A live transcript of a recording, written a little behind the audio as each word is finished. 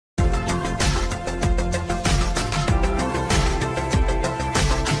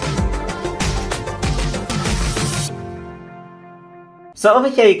So over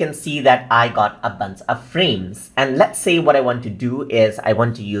here, you can see that I got a bunch of frames. And let's say what I want to do is I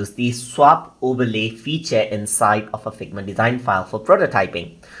want to use the swap overlay feature inside of a Figma design file for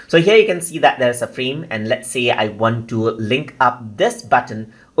prototyping. So here you can see that there's a frame, and let's say I want to link up this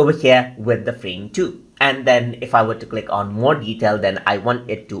button over here with the frame too. And then if I were to click on more detail, then I want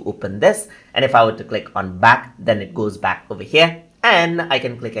it to open this. And if I were to click on back, then it goes back over here. And I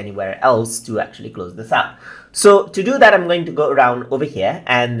can click anywhere else to actually close this out. So to do that, I'm going to go around over here,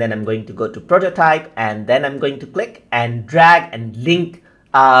 and then I'm going to go to prototype, and then I'm going to click and drag and link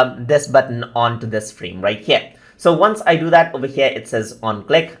this button onto this frame right here. So once I do that over here, it says on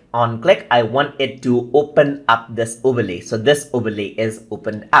click, I want it to open up this overlay. So this overlay is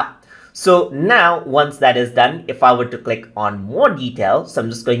opened up. So now once that is done, if I were to click on more detail, so I'm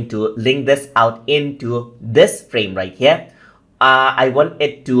just going to link this out into this frame right here. I want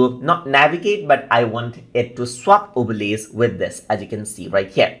it to not navigate, but I want it to swap overlays with this, as you can see right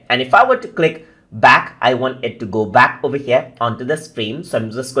here. And if I were to click back, I want it to go back over here onto this frame. So I'm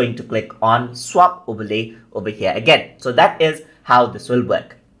just going to click on swap overlay over here again. So that is how this will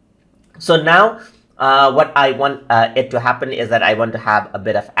work. So now what I want it to happen is that I want to have a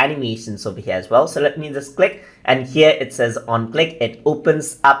bit of animations over here as well. So let me just click, and here it says on click, it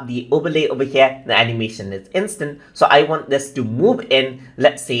opens up the overlay over here. The animation is instant. So I want this to move in,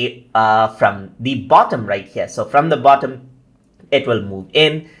 let's say from the bottom right here. So from the bottom, it will move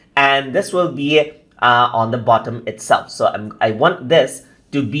in, and this will be on the bottom itself. So I want this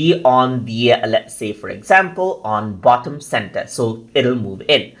to be on the, let's say for example, on bottom center. So it'll move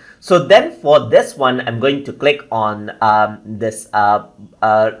in. So then for this one, I'm going to click on this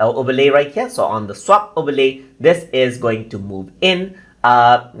overlay right here. So on the swap overlay, this is going to move in,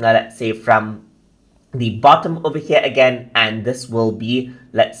 let's say from the bottom over here again, and this will be,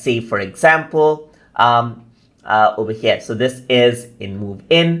 let's say for example, over here. So this is in move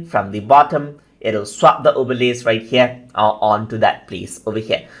in from the bottom. It'll swap the overlays right here onto that place over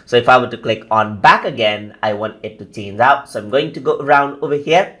here. So if I were to click on back again, I want it to change out. So I'm going to go around over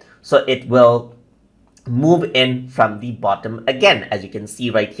here. So it will move in from the bottom again, as you can see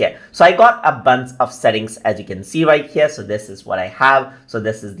right here. So I got a bunch of settings, as you can see right here. So this is what I have. So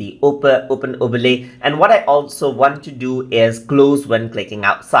this is the open overlay. And what I also want to do is close when clicking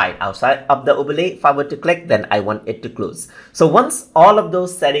outside of the overlay. If I were to click, then I want it to close. So once all of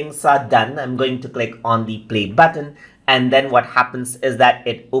those settings are done, I'm going to click on the play button. And then what happens is that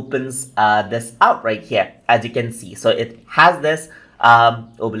it opens this out right here, as you can see. So it has this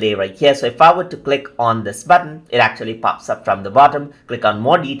overlay right here. So if I were to click on this button, it actually pops up from the bottom. Click on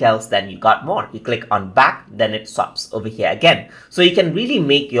more details, then you got more. You click on back, then it swaps over here again. So you can really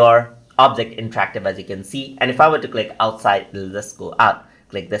make your object interactive, as you can see. And if I were to click outside, it'll just go out.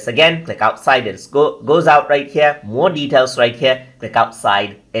 Click this again, click outside, it goes out right here. More details right here. Click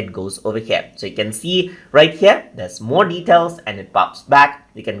outside, it goes over here. So you can see right here, there's more details and it pops back.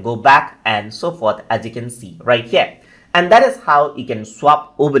 You can go back and so forth, as you can see right here. And that is how you can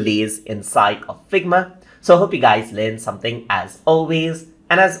swap overlays inside of Figma. So I hope you guys learned something as always.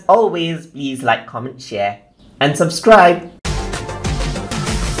 And as always, please like, comment, share, and subscribe.